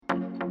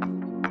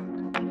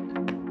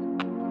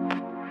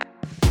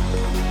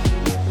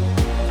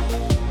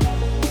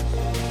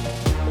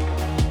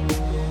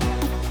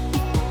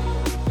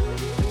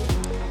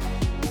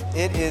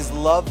It is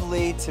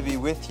lovely to be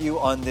with you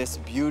on this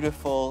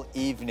beautiful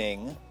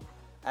evening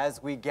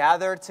as we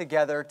gather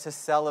together to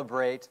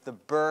celebrate the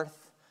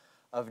birth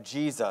of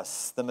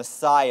Jesus, the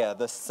Messiah,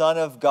 the Son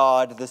of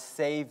God, the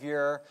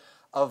Savior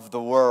of the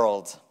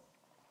world.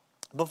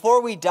 Before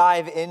we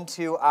dive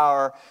into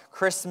our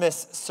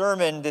Christmas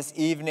sermon this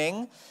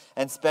evening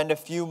and spend a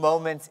few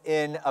moments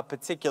in a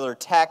particular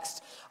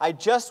text, I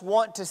just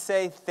want to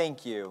say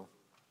thank you.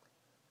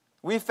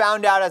 We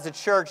found out as a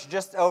church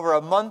just over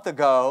a month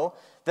ago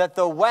that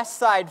the West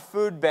Side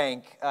Food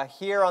Bank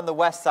here on the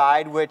West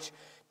Side, which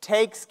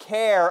takes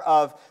care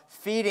of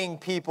feeding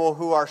people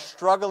who are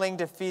struggling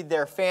to feed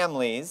their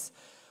families,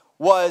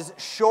 was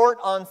short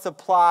on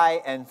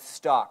supply and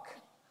stock.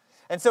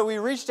 And so we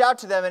reached out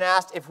to them and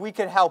asked if we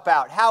could help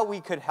out, how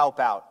we could help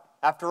out.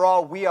 After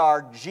all, we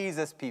are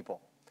Jesus people.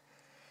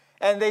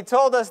 And they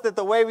told us that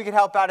the way we could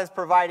help out is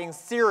providing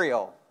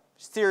cereal.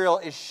 Cereal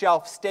is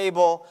shelf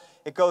stable.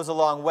 It goes a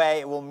long way.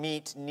 It will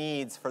meet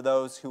needs for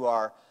those who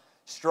are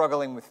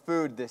struggling with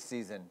food this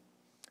season.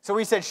 So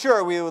we said,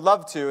 sure, we would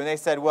love to. And they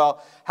said,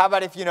 well, how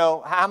about if,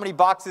 how many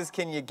boxes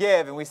can you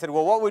give? And we said,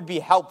 well, what would be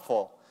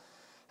helpful?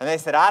 And they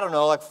said, I don't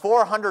know, like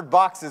 400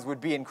 boxes would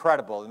be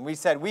incredible. And we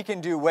said, we can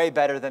do way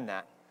better than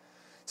that.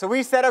 So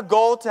we set a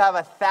goal to have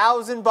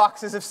 1,000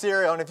 boxes of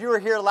cereal. And if you were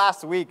here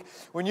last week,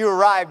 when you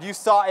arrived, you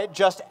saw it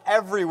just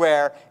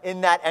everywhere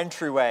in that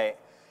entryway.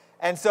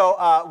 And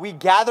so we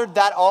gathered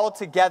that all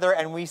together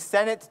and we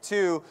sent it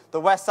to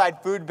the West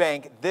Side Food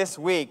Bank this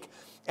week.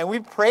 And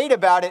we prayed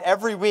about it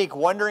every week,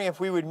 wondering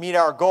if we would meet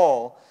our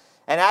goal.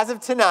 And as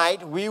of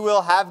tonight, we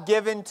will have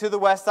given to the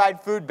West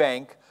Side Food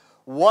Bank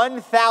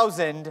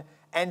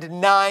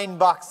 1,009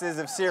 boxes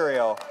of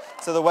cereal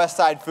to the West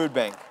Side Food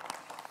Bank.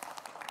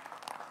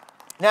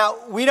 Now,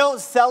 we don't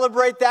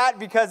celebrate that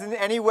because in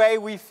any way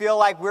we feel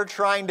like we're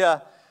trying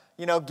to,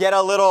 get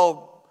a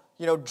little,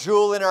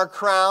 jewel in our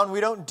crown.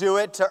 We don't do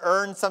it to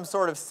earn some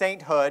sort of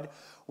sainthood.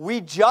 We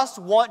just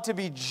want to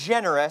be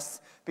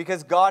generous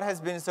because God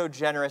has been so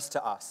generous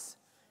to us.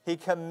 He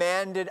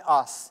commanded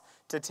us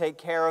to take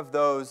care of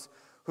those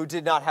who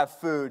did not have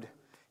food.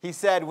 He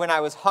said, when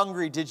I was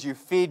hungry, did you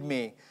feed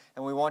me?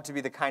 And we want to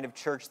be the kind of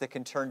church that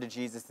can turn to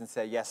Jesus and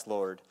say, yes,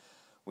 Lord,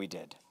 we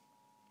did.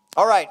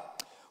 All right.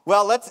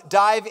 Well, let's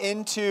dive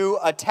into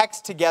a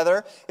text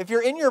together. If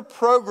you're in your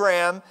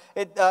program,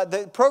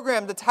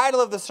 the title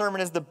of the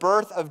sermon is The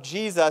Birth of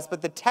Jesus,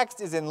 but the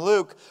text is in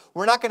Luke.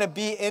 We're not going to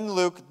be in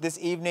Luke this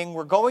evening.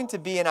 We're going to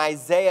be in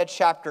Isaiah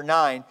chapter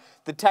 9,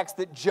 the text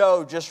that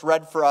Joe just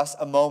read for us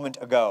a moment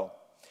ago.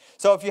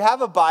 So if you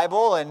have a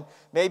Bible, and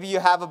maybe you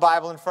have a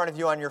Bible in front of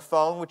you on your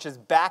phone, which is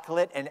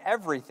backlit and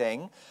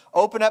everything,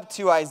 open up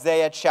to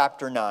Isaiah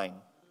chapter 9.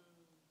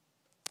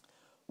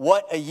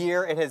 What a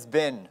year it has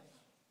been.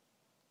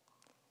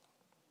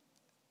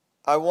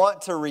 I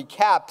want to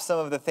recap some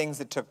of the things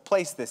that took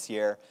place this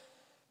year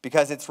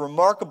because it's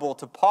remarkable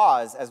to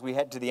pause as we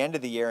head to the end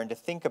of the year and to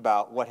think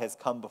about what has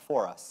come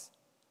before us.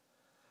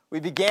 We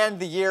began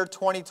the year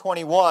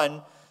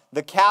 2021,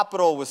 the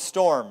Capitol was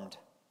stormed.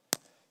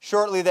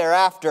 Shortly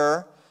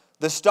thereafter,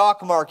 the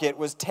stock market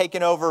was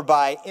taken over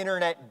by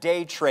internet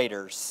day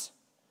traders.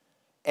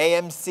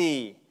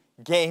 AMC,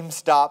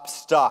 GameStop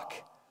stock.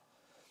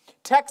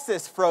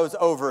 Texas froze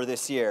over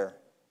this year.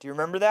 Do you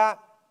remember that?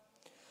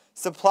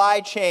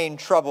 Supply chain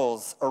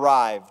troubles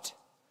arrived.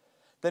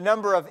 The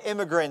number of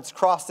immigrants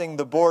crossing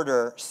the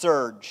border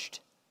surged.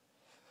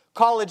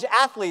 College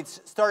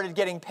athletes started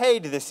getting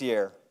paid this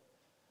year.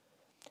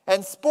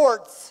 And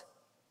sports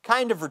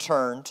kind of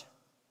returned.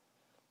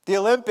 The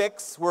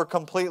Olympics were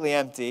completely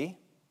empty.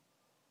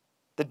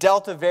 The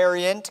Delta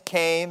variant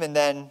came and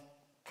then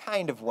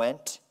kind of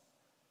went.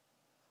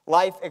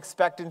 Life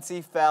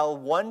expectancy fell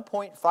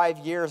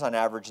 1.5 years on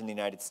average in the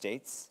United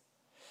States.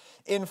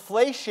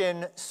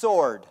 Inflation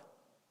soared.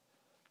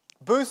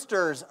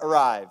 Boosters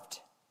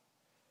arrived.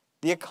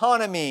 The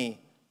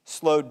economy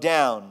slowed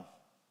down.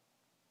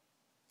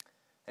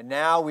 And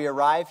now we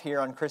arrive here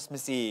on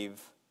Christmas Eve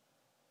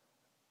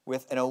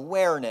with an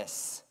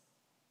awareness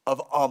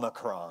of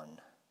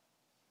Omicron.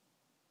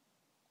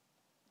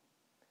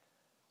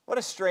 What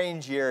a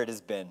strange year it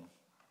has been.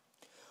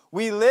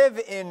 We live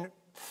in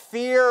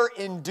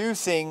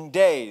fear-inducing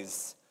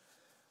days,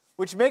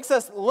 which makes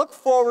us look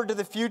forward to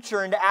the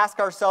future and to ask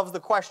ourselves the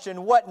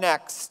question, what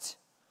next?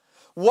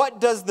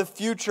 What does the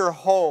future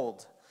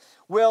hold?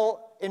 Will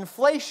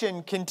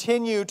inflation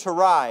continue to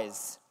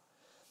rise?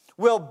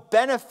 Will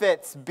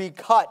benefits be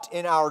cut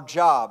in our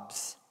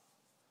jobs?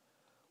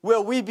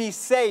 Will we be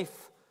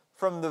safe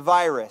from the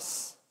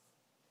virus?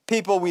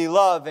 People we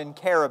love and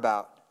care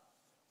about,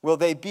 will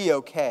they be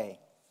okay?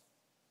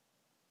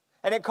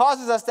 And it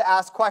causes us to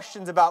ask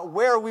questions about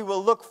where we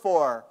will look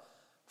for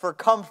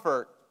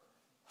comfort,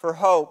 for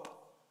hope,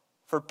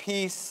 for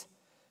peace,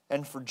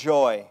 and for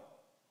joy.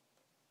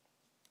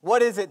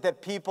 What is it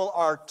that people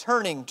are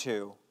turning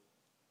to?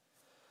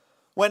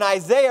 When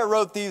Isaiah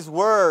wrote these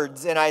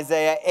words in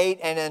Isaiah 8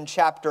 and in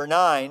chapter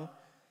 9,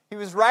 he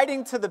was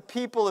writing to the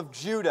people of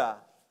Judah.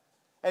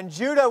 And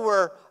Judah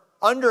were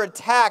under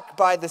attack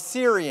by the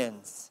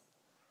Syrians.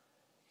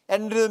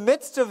 And in the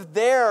midst of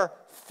their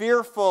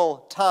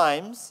fearful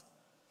times,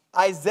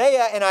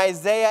 Isaiah in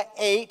Isaiah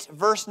 8,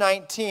 verse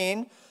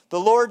 19, the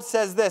Lord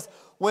says this,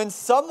 when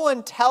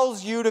someone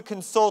tells you to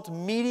consult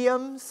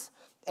mediums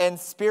and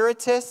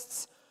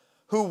spiritists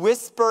who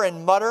whisper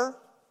and mutter,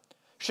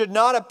 should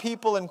not a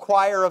people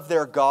inquire of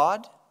their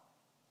God?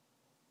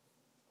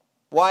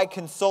 Why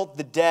consult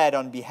the dead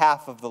on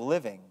behalf of the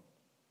living?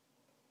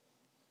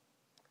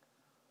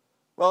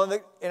 Well,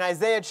 in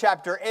Isaiah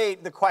chapter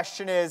 8, the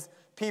question is,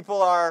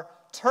 people are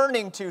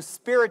turning to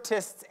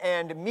spiritists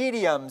and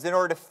mediums in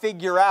order to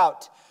figure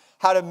out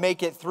how to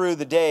make it through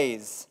the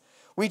days.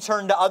 We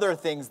turn to other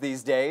things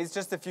these days.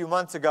 Just a few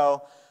months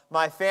ago,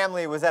 my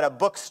family was at a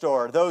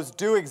bookstore. Those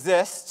do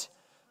exist,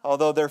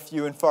 although they're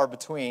few and far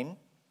between.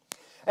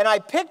 And I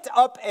picked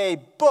up a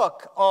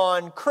book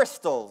on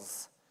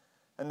crystals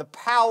and the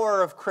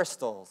power of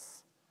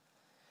crystals.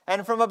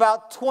 And from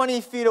about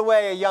 20 feet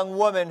away, a young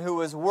woman who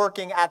was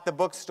working at the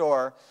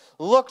bookstore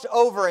looked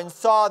over and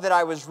saw that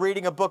I was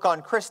reading a book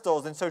on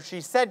crystals. And so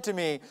she said to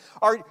me,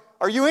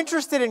 Are you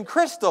interested in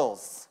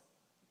crystals?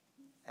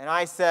 And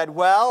I said,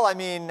 well, I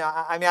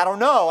don't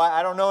know.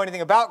 I don't know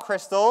anything about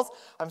crystals.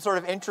 I'm sort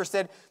of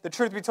interested. The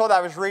truth be told,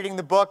 I was reading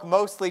the book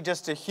mostly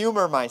just to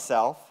humor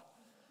myself.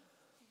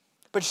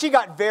 But she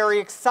got very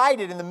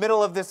excited in the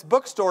middle of this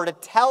bookstore to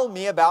tell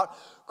me about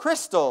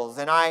crystals.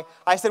 And I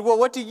said, well,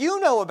 what do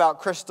you know about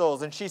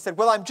crystals? And she said,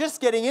 well, I'm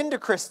just getting into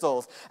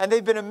crystals, and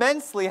they've been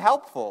immensely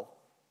helpful.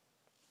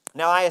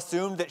 Now, I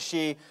assumed that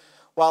she,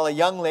 while a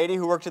young lady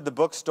who worked at the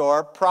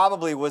bookstore,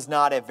 probably was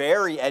not a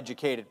very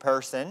educated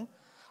person.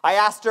 I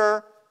asked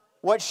her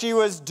what she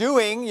was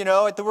doing,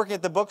 working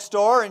at the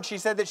bookstore, and she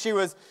said that she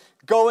was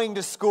going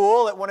to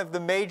school at one of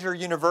the major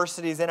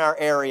universities in our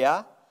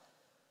area.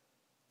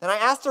 And I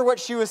asked her what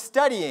she was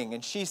studying,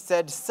 and she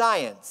said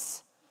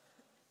science.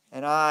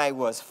 And I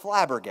was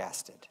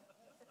flabbergasted.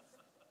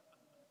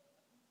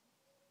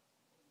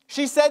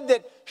 She said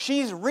that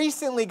she's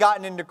recently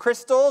gotten into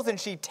crystals, and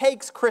she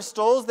takes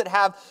crystals that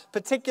have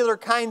particular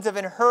kinds of,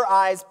 in her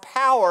eyes,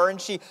 power,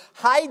 and she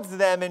hides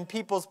them in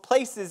people's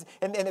places,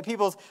 in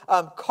people's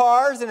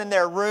cars and in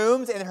their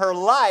rooms, in her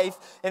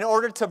life, in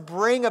order to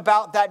bring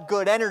about that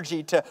good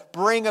energy, to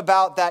bring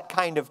about that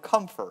kind of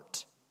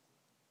comfort.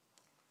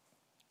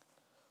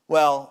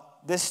 Well,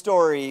 this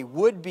story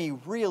would be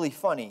really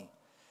funny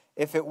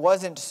if it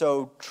wasn't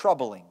so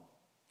troubling.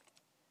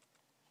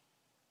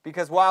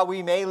 Because while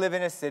we may live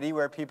in a city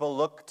where people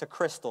look to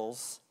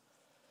crystals,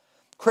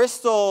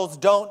 crystals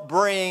don't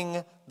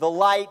bring the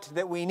light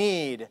that we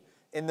need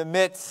in the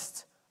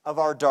midst of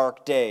our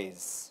dark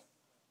days.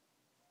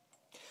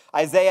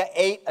 Isaiah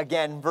 8,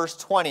 again, verse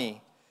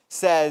 20,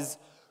 says,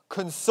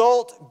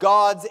 consult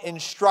God's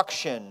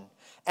instruction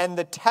and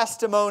the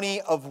testimony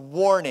of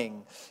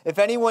warning. If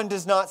anyone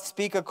does not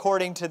speak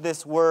according to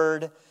this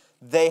word,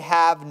 they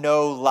have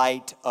no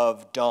light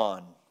of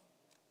dawn.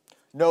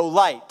 No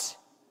light.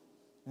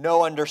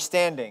 No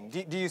understanding.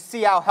 Do you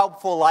see how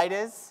helpful light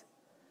is?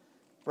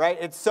 Right?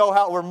 It's so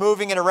helpful. We're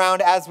moving it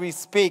around as we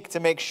speak to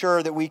make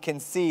sure that we can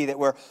see that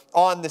we're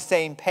on the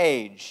same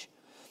page.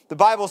 The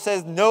Bible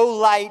says no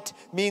light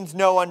means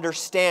no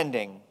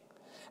understanding.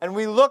 And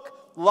we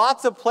look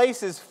lots of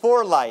places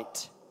for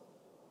light.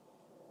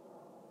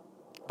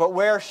 But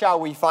where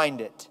shall we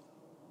find it?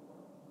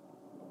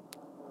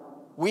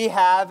 We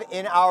have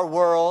in our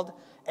world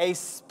a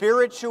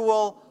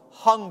spiritual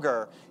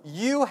hunger.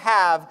 You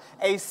have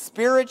a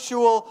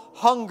spiritual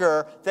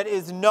hunger that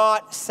is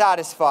not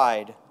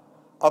satisfied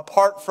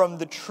apart from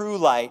the true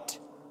light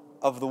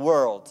of the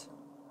world.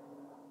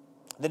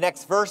 The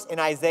next verse in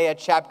Isaiah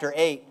chapter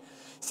 8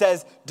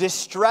 says,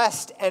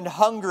 distressed and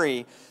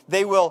hungry,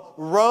 they will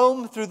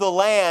roam through the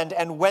land,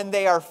 and when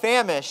they are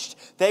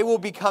famished, they will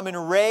become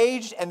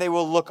enraged, and they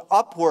will look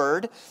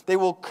upward. They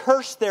will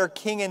curse their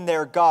king and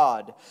their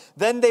God.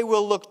 Then they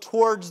will look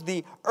towards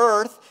the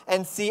earth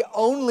and see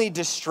only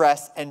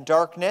distress and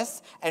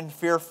darkness and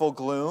fearful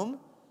gloom,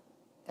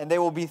 and they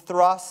will be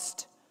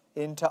thrust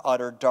into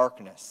utter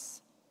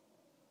darkness.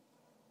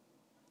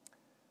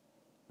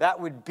 That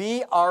would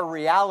be our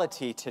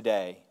reality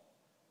today.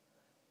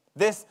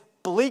 This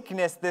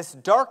bleakness, this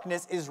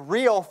darkness is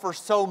real for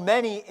so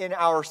many in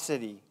our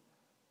city.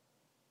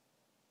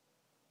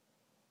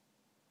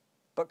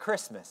 But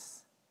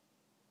Christmas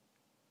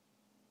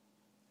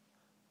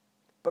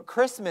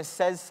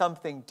says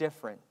something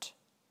different.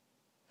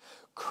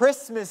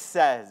 Christmas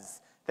says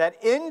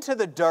that into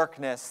the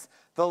darkness,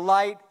 the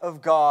light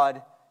of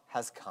God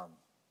has come.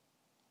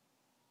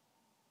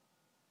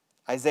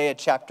 Isaiah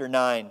chapter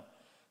 9,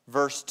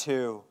 verse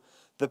 2.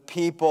 The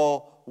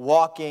people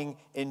walking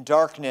in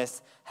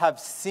darkness have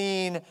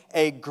seen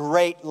a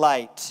great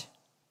light.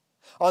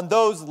 On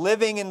those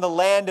living in the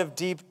land of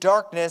deep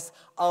darkness,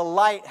 a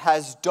light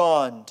has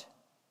dawned.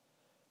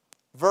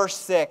 Verse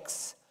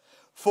 6,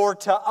 for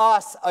to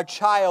us a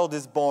child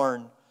is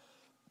born,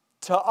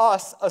 to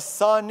us a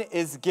son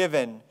is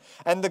given,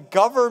 and the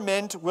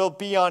government will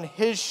be on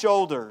his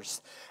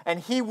shoulders, and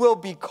he will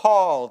be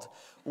called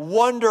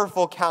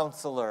Wonderful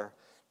Counselor,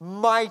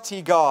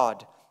 Mighty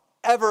God,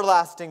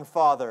 Everlasting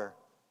Father,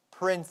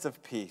 Prince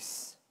of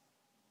Peace.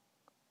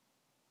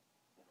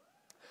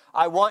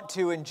 I want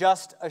to, in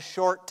just a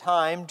short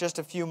time, just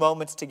a few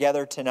moments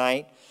together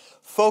tonight,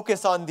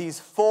 focus on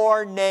these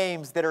 4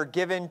 names that are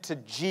given to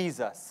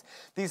Jesus.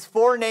 These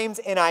 4 names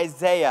in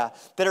Isaiah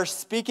that are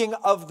speaking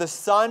of the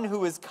Son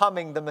who is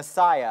coming, the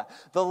Messiah,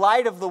 the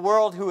light of the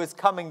world who is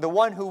coming, the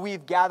one who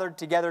we've gathered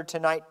together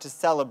tonight to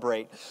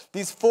celebrate.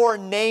 These 4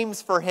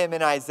 names for him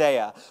in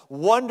Isaiah: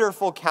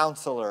 Wonderful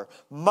Counselor,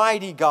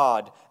 Mighty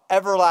God,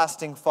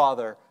 Everlasting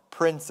Father,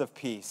 Prince of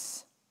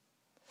Peace.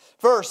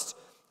 First,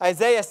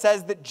 Isaiah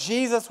says that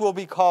Jesus will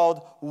be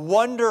called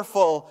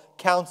Wonderful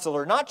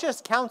Counselor. Not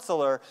just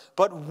Counselor,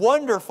 but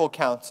Wonderful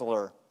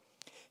Counselor.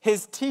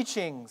 His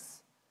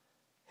teachings,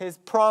 his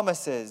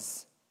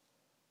promises,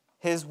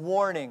 his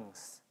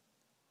warnings,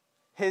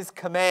 his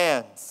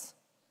commands,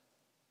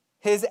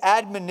 his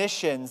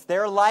admonitions,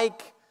 they're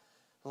like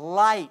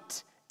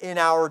light in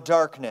our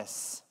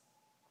darkness.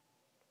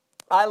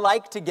 I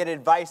like to get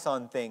advice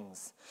on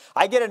things.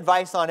 I get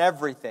advice on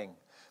everything.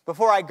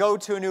 Before I go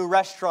to a new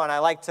restaurant, I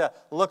like to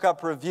look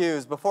up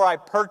reviews. Before I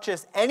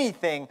purchase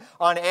anything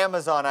on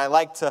Amazon, I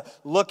like to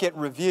look at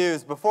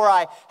reviews. Before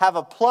I have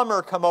a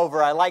plumber come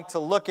over, I like to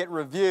look at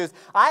reviews.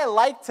 I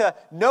like to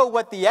know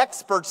what the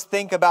experts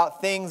think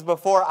about things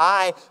before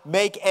I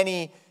make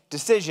any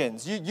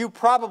decisions. You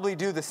probably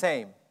do the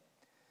same.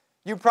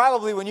 You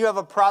probably, when you have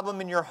a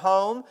problem in your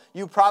home,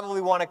 you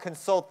probably want to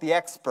consult the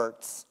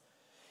experts.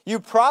 You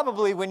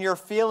probably, when you're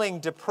feeling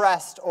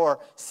depressed or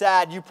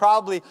sad, you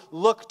probably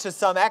look to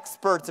some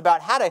experts about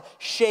how to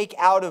shake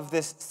out of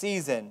this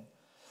season.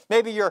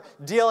 Maybe you're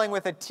dealing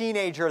with a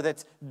teenager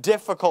that's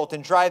difficult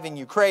and driving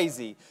you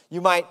crazy.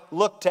 You might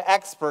look to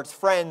experts,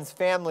 friends,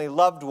 family,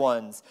 loved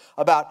ones,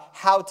 about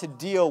how to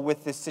deal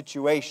with this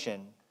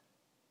situation.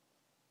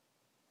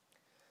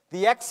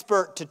 The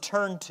expert to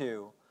turn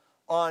to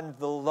on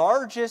the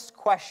largest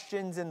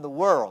questions in the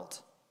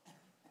world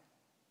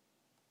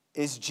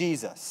is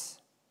Jesus.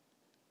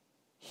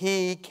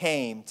 He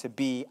came to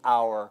be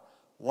our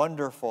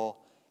wonderful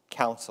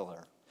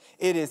counselor.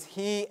 It is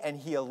He and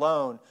He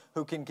alone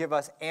who can give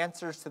us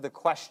answers to the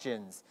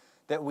questions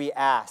that we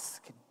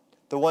ask,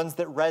 the ones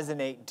that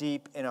resonate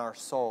deep in our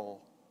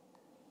soul.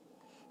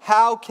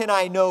 How can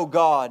I know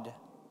God?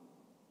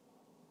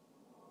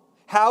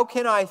 How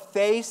can I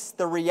face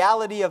the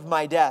reality of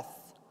my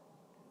death?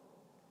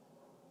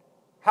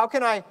 How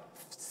can I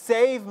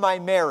save my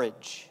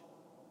marriage?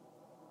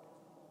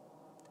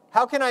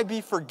 How can I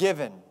be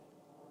forgiven?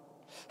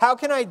 How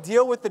can I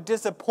deal with the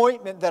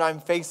disappointment that I'm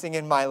facing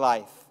in my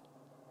life?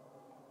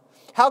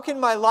 How can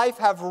my life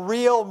have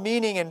real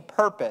meaning and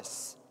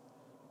purpose?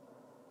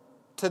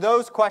 To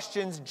those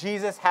questions,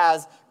 Jesus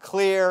has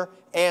clear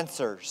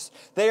answers.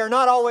 They are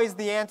not always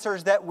the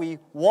answers that we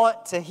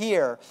want to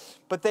hear,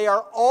 but they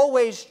are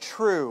always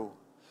true.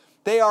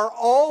 They are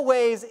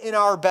always in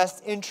our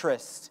best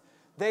interest.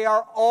 They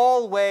are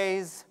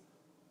always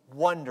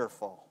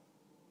wonderful.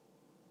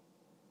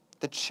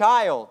 The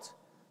child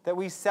that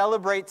we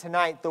celebrate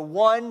tonight, the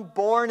one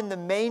born in the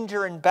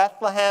manger in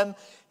Bethlehem,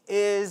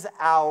 is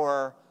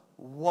our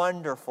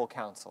wonderful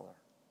counselor.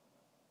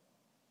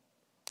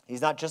 He's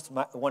not just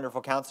a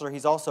wonderful counselor,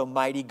 he's also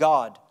mighty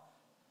God.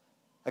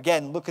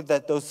 Again, look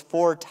at those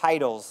 4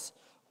 titles: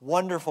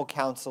 Wonderful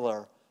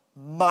Counselor,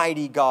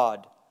 Mighty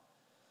God.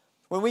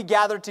 When we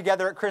gather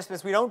together at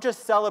Christmas, we don't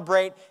just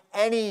celebrate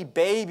any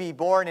baby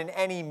born in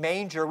any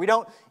manger. We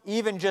don't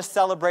even just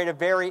celebrate a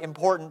very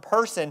important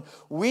person.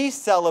 We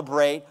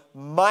celebrate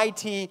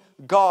mighty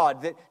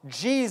God, that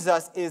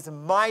Jesus is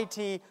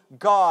mighty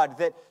God,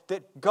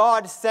 that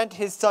God sent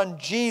His Son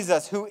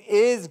Jesus, who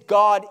is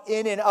God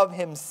in and of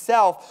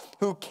Himself,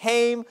 who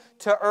came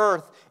to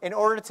earth in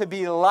order to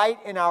be light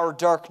in our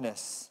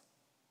darkness.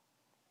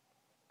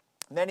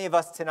 Many of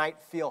us tonight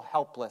feel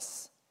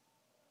helpless.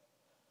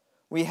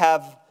 We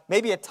have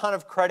maybe a ton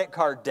of credit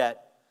card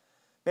debt.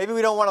 Maybe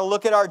we don't want to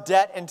look at our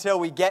debt until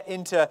we get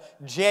into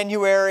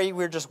January.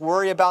 We're just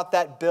worried about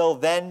that bill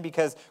then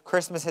because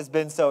Christmas has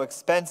been so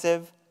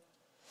expensive.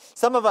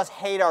 Some of us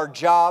hate our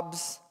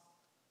jobs.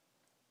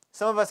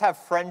 Some of us have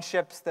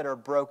friendships that are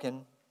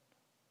broken.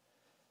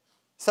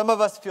 Some of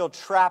us feel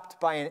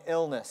trapped by an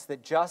illness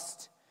that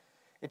just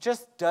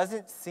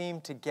doesn't seem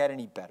to get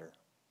any better.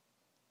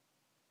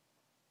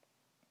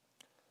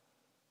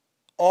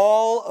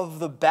 All of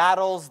the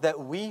battles that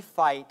we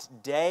fight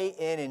day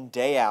in and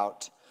day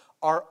out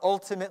are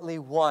ultimately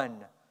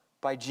won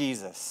by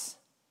Jesus.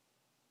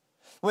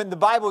 When the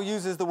Bible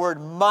uses the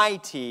word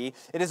mighty,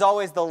 it is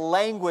always the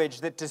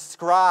language that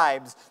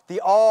describes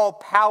the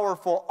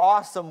all-powerful,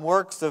 awesome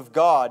works of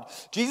God.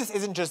 Jesus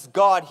isn't just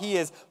God, He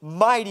is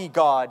mighty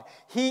God.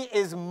 He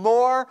is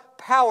more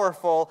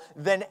powerful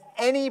than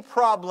any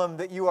problem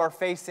that you are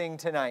facing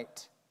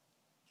tonight.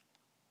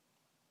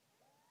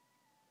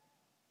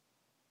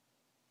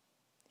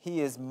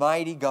 He is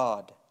mighty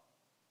God.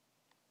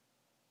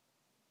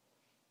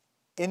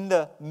 In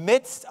the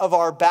midst of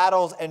our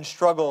battles and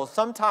struggles,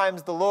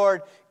 sometimes the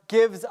Lord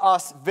gives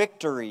us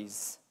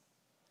victories,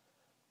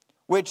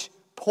 which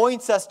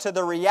points us to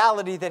the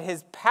reality that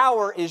his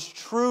power is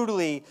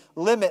truly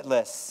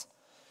limitless.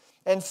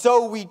 And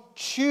so we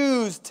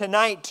choose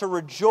tonight to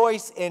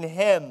rejoice in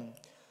him,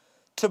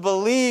 to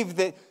believe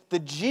that the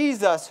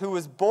Jesus who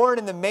was born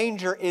in the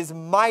manger is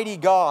mighty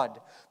God,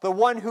 the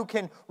one who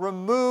can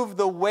remove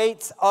the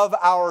weights of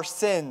our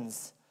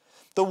sins,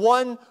 the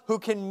one who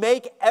can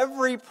make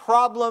every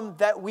problem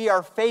that we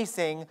are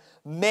facing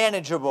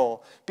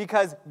manageable.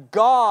 Because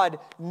God,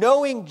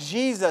 knowing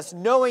Jesus,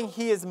 knowing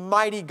he is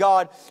mighty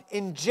God,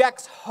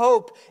 injects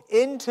hope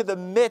into the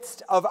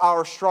midst of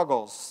our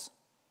struggles.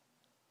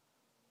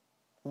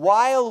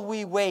 While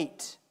we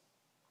wait,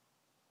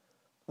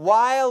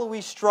 while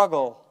we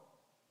struggle,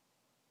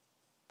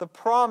 the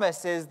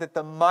promise is that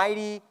the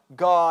mighty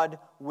God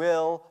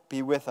will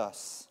be with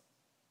us,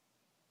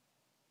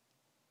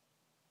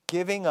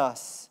 giving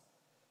us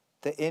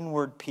the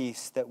inward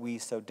peace that we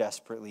so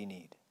desperately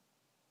need.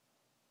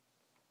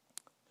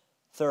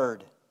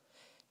 Third,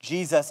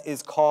 Jesus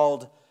is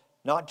called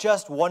not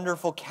just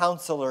Wonderful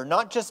Counselor,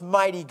 not just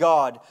Mighty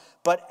God,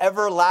 but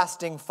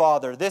Everlasting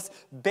Father. This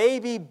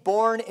baby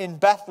born in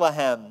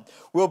Bethlehem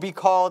will be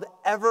called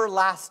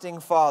Everlasting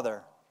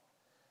Father.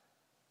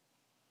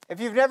 If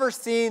you've never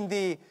seen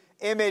the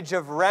image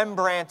of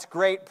Rembrandt's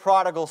great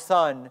prodigal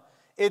son,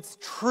 it's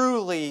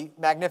truly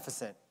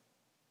magnificent.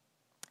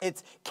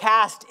 It's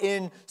cast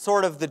in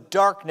sort of the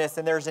darkness,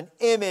 and there's an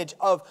image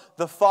of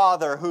the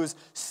father whose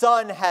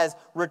son has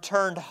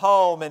returned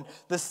home, and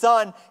the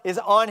son is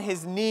on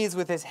his knees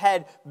with his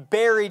head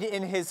buried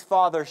in his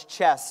father's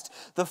chest.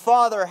 The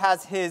father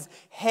has his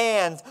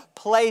hands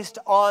placed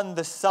on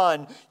the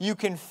son. You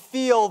can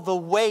feel the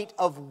weight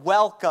of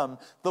welcome,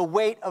 the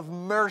weight of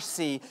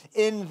mercy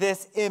in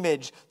this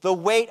image, the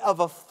weight of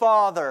a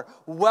father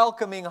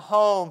welcoming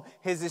home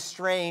his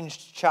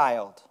estranged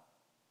child.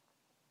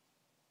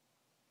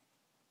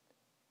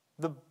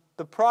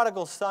 The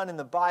prodigal son in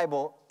the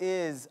Bible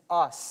is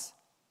us.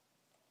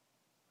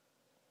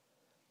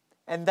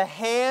 And the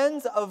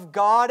hands of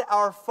God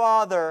our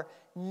Father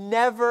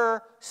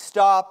never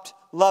stopped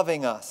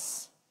loving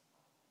us.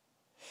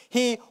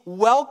 He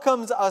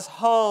welcomes us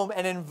home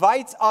and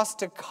invites us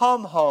to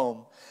come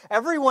home.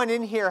 Everyone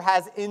in here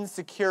has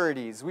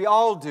insecurities. We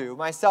all do,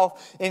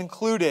 myself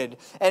included.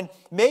 And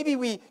maybe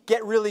we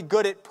get really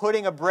good at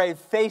putting a brave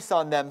face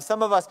on them.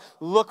 Some of us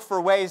look for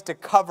ways to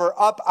cover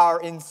up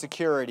our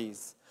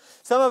insecurities.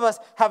 Some of us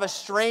have a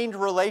strained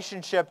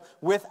relationship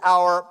with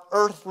our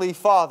earthly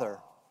father.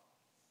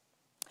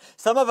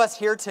 Some of us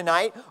here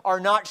tonight are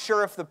not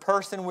sure if the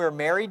person we're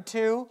married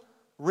to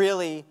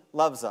really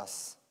loves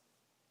us.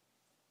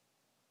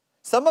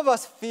 Some of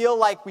us feel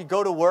like we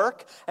go to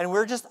work and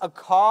we're just a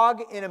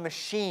cog in a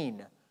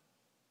machine.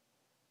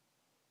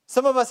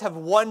 Some of us have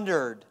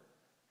wondered,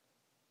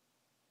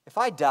 if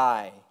I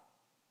die,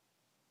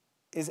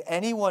 is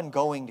anyone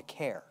going to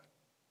care?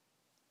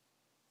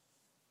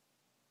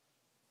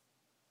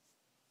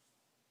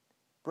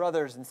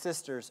 Brothers and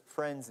sisters,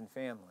 friends and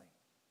family,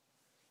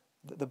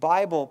 the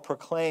Bible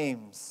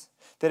proclaims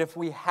that if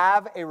we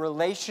have a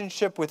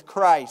relationship with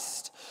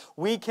Christ,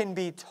 we can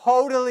be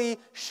totally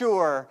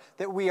sure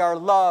that we are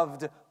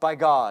loved by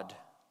God.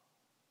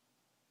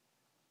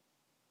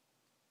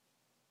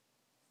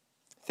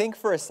 Think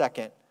for a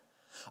second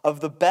of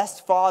the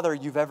best father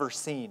you've ever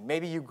seen.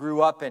 Maybe you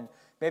grew up and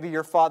maybe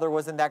your father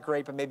wasn't that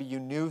great, but maybe you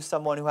knew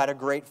someone who had a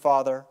great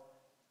father.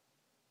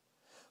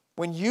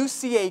 When you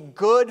see a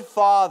good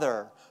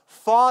father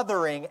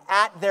fathering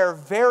at their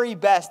very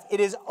best, it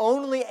is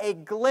only a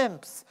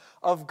glimpse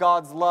of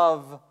God's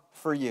love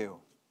for you.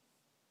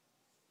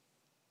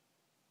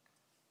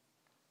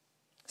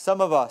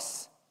 Some of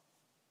us,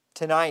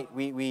 tonight,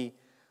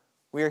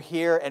 we're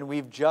here and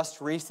we've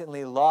just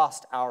recently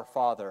lost our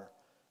father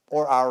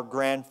or our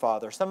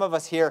grandfather. Some of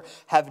us here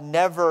have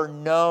never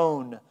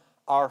known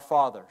our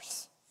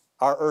fathers,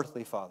 our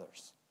earthly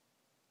fathers.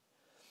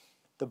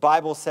 The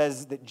Bible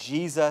says that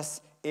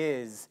Jesus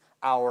is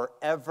our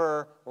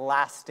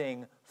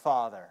everlasting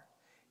Father.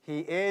 He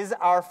is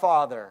our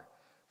Father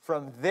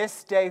from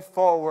this day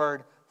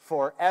forward,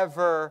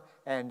 forever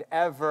and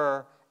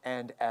ever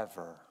and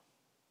ever.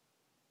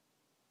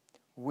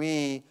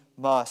 We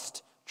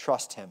must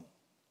trust him.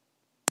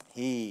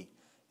 He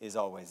is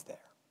always there.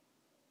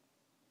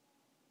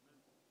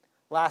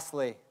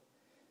 Lastly,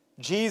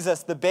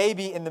 Jesus, the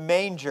baby in the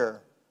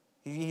manger,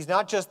 he's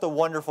not just the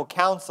wonderful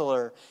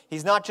counselor.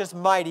 He's not just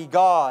mighty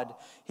God.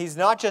 He's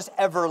not just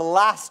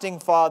everlasting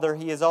Father.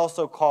 He is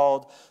also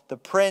called the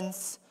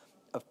Prince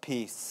of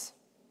Peace.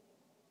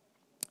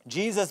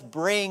 Jesus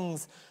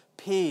brings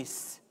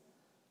peace,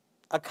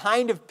 a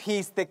kind of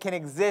peace that can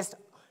exist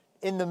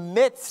in the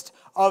midst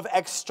of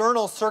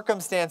external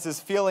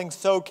circumstances feeling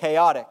so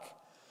chaotic.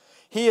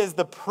 He is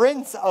the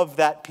Prince of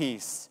that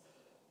peace.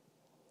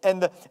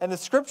 And the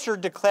scripture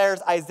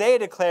declares, Isaiah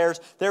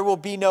declares, there will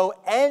be no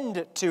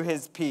end to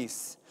his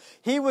peace.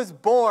 He was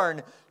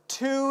born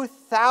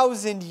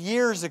 2,000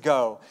 years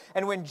ago.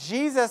 And when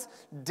Jesus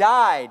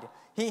died,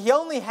 he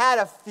only had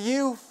a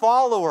few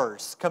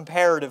followers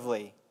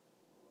comparatively.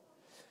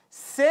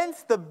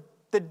 Since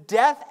the the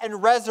death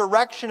and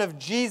resurrection of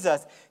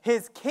Jesus,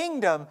 his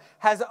kingdom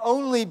has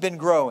only been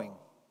growing.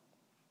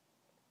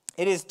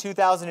 It is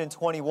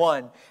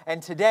 2021,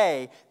 and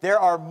today there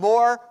are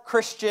more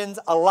Christians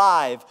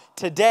alive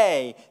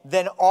today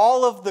than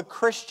all of the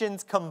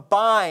Christians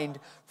combined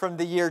from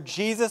the year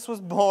Jesus was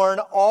born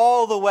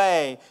all the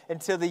way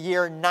until the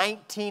year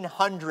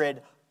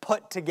 1900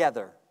 put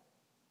together.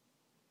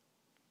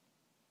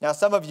 Now,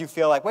 some of you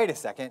feel like, wait a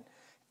second, it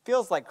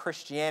feels like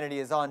Christianity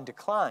is on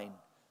decline.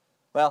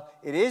 Well,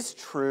 it is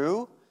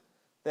true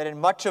that in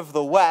much of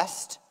the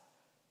West,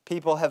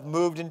 people have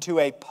moved into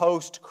a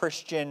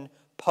post-Christian,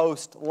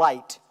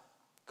 post-light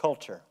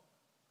culture.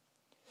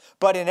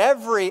 But in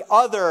every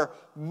other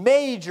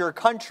major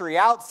country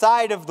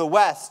outside of the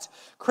West,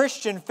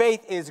 Christian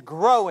faith is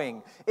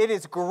growing. It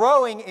is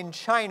growing in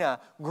China,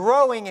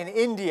 growing in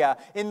India,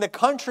 in the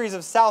countries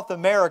of South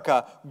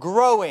America,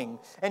 growing.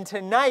 And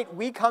tonight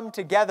we come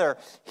together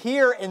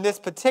here in this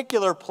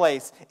particular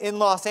place in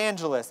Los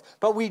Angeles,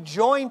 but we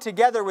join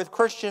together with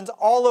Christians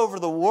all over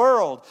the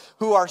world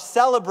who are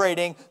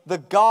celebrating the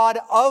God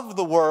of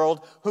the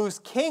world, whose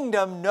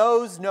kingdom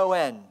knows no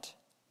end.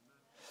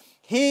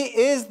 He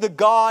is the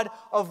God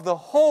of the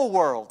whole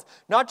world,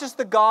 not just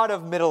the God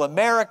of Middle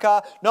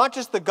America, not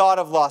just the God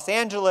of Los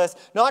Angeles,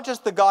 not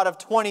just the God of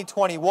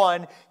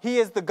 2021. He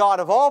is the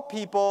God of all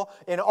people,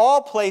 in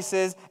all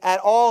places, at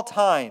all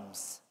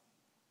times.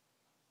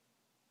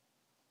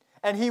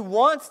 And he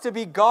wants to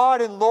be God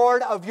and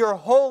Lord of your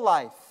whole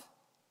life.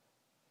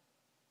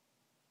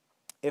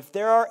 If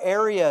there are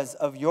areas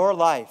of your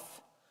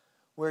life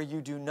where you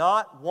do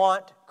not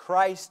want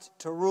Christ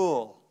to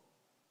rule,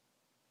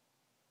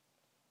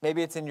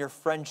 maybe it's in your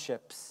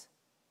friendships.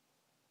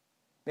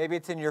 Maybe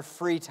it's in your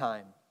free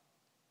time.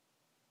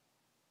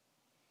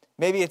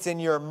 Maybe it's in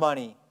your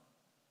money.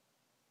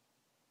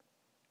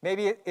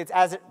 Maybe it's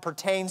as it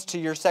pertains to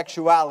your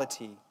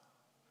sexuality.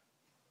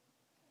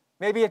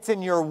 Maybe it's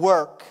in your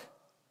work.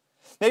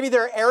 Maybe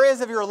there are areas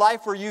of your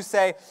life where you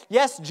say,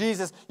 yes,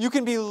 Jesus, you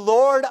can be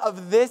Lord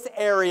of this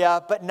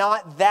area, but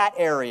not that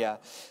area.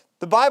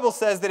 The Bible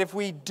says that if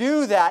we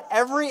do that,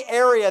 every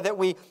area that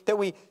we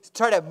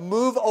try to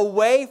move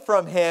away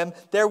from him,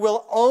 there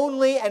will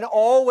only and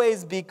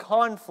always be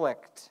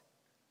conflict.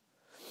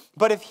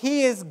 But if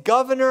he is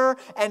governor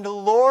and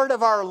Lord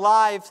of our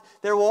lives,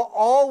 there will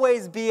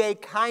always be a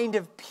kind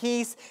of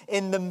peace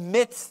in the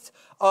midst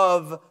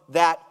of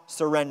that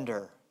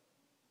surrender.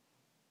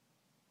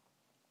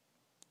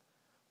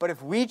 But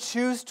if we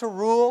choose to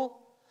rule,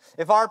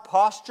 if our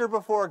posture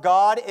before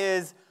God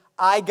is,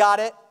 I got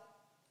it,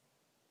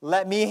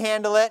 let me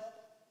handle it.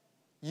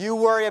 You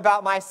worry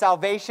about my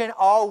salvation.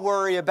 I'll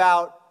worry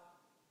about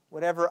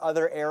whatever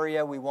other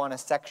area we want to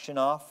section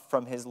off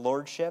from his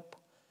lordship.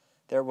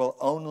 There will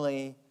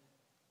only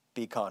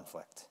be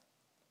conflict.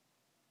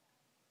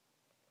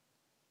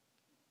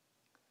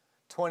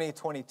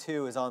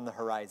 2022 is on the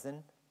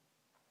horizon.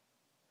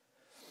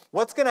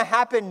 What's going to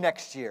happen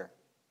next year?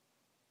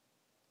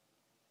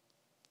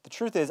 The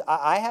truth is,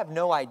 I have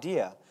no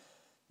idea.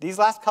 These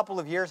last couple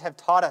of years have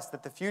taught us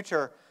that the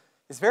future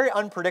is very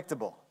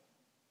unpredictable.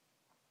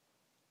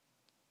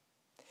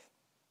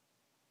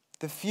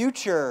 The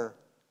future,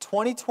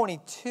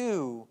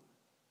 2022,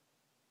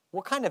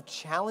 what kind of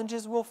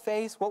challenges we'll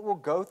face, what we'll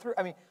go through.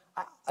 I mean,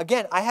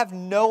 I have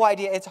no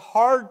idea. It's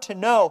hard to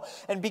know.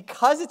 And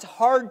because it's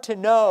hard to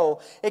know,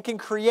 it can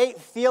create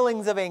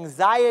feelings of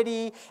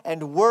anxiety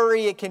and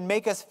worry. It can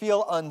make us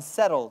feel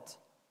unsettled.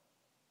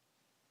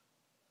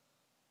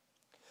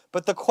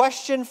 But the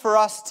question for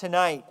us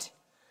tonight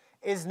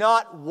is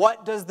not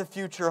what does the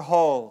future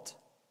hold,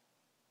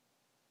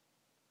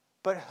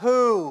 but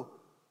who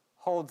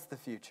holds the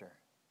future?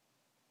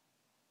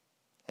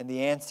 And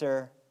the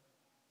answer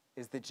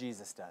is that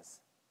Jesus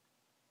does.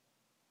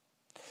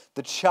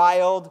 The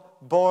child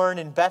born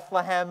in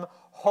Bethlehem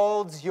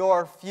holds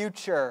your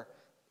future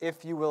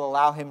if you will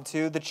allow him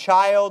to. The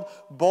child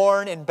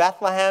born in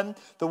Bethlehem,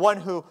 the one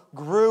who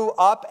grew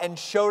up and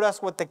showed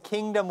us what the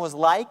kingdom was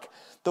like,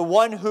 the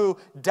one who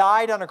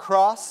died on a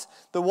cross,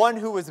 the one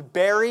who was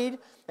buried,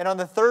 and on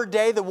the third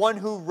day, the one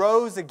who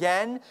rose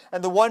again,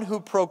 and the one who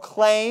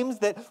proclaims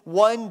that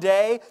one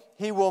day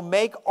he will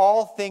make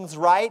all things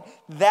right,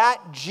 that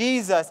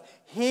Jesus,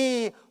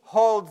 he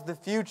holds the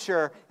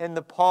future in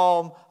the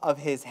palm of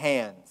his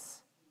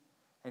hands.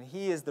 And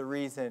he is the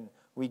reason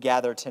we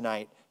gather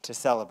tonight to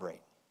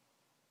celebrate.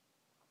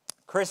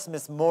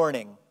 Christmas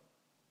morning,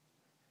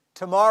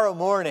 tomorrow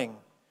morning,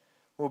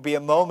 will be a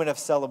moment of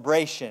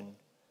celebration.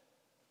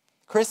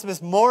 Christmas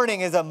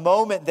morning is a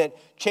moment that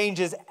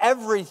changes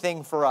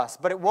everything for us,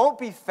 but it won't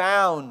be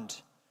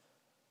found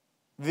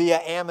via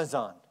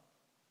Amazon.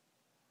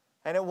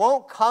 And it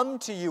won't come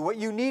to you. What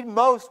you need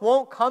most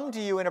won't come to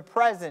you in a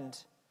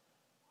present.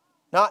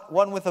 Not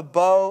one with a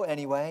bow,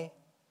 anyway.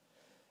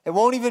 It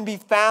won't even be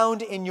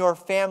found in your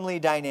family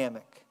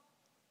dynamic.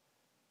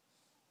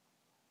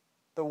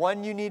 The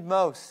one you need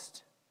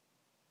most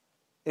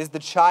is the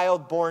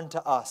child born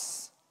to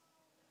us,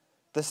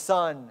 the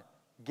Son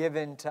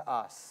given to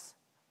us.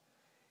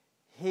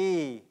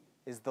 He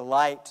is the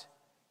light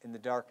in the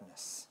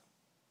darkness.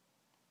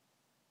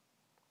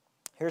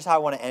 Here's how I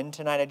want to end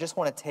tonight. I just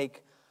want to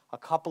take a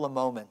couple of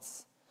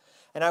moments.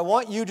 And I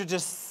want you to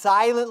just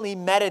silently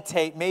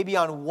meditate maybe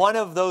on one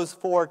of those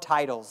 4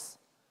 titles.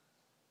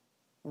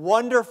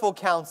 Wonderful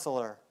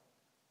Counselor,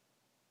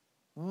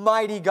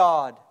 Mighty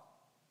God,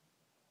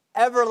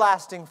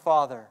 Everlasting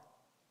Father,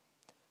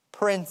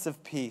 Prince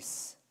of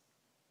Peace.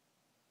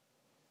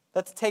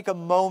 Let's take a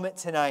moment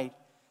tonight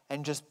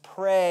and just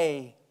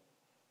pray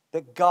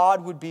that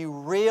God would be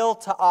real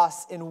to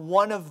us in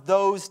one of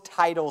those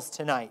titles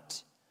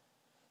tonight.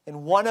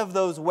 In one of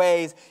those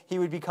ways, he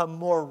would become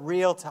more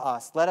real to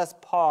us. Let us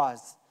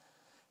pause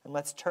and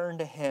let's turn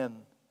to him,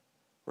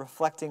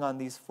 reflecting on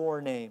these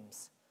 4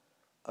 names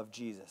of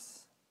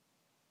Jesus.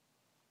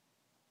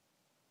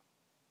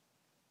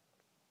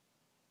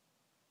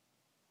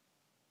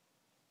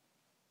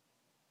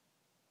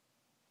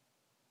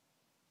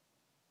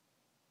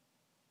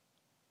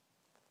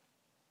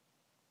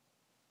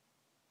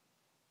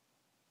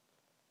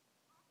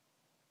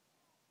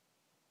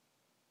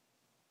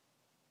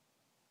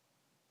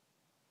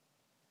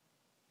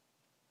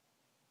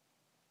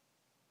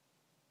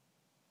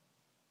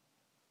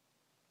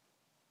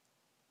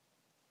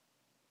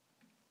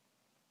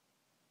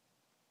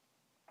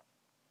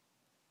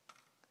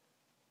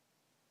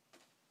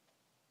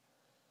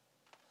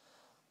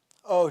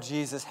 Oh,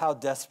 Jesus, how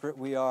desperate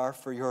we are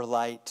for your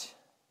light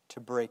to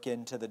break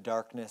into the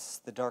darkness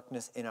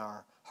in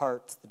our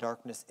hearts, the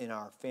darkness in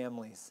our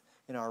families,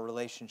 in our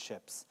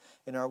relationships,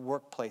 in our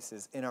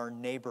workplaces, in our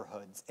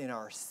neighborhoods, in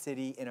our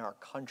city, in our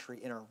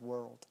country, in our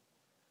world.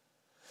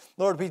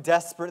 Lord, we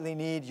desperately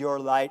need your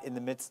light in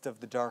the midst of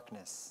the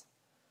darkness.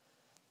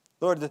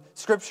 Lord, the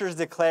scriptures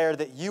declare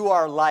that you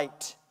are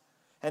light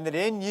and that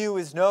in you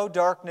is no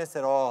darkness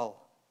at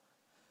all.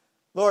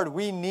 Lord,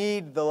 we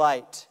need the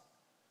light.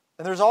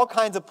 And there's all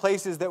kinds of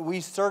places that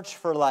we search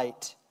for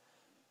light.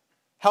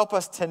 Help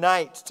us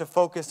tonight to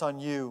focus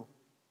on you.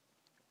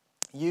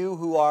 You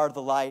who are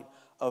the light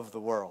of the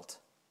world.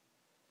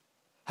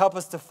 Help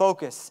us to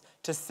focus,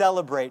 to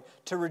celebrate,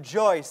 to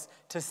rejoice,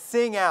 to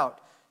sing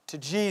out to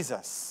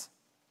Jesus,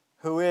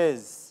 who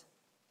is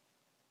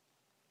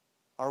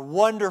our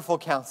wonderful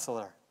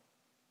Counselor,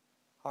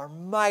 our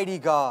mighty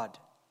God,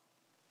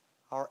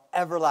 our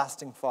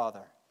everlasting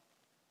Father,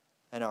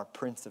 and our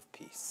Prince of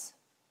Peace.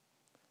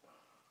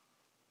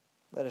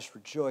 Let us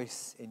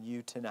rejoice in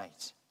you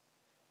tonight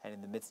and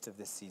in the midst of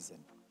this season.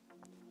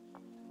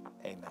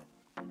 Amen.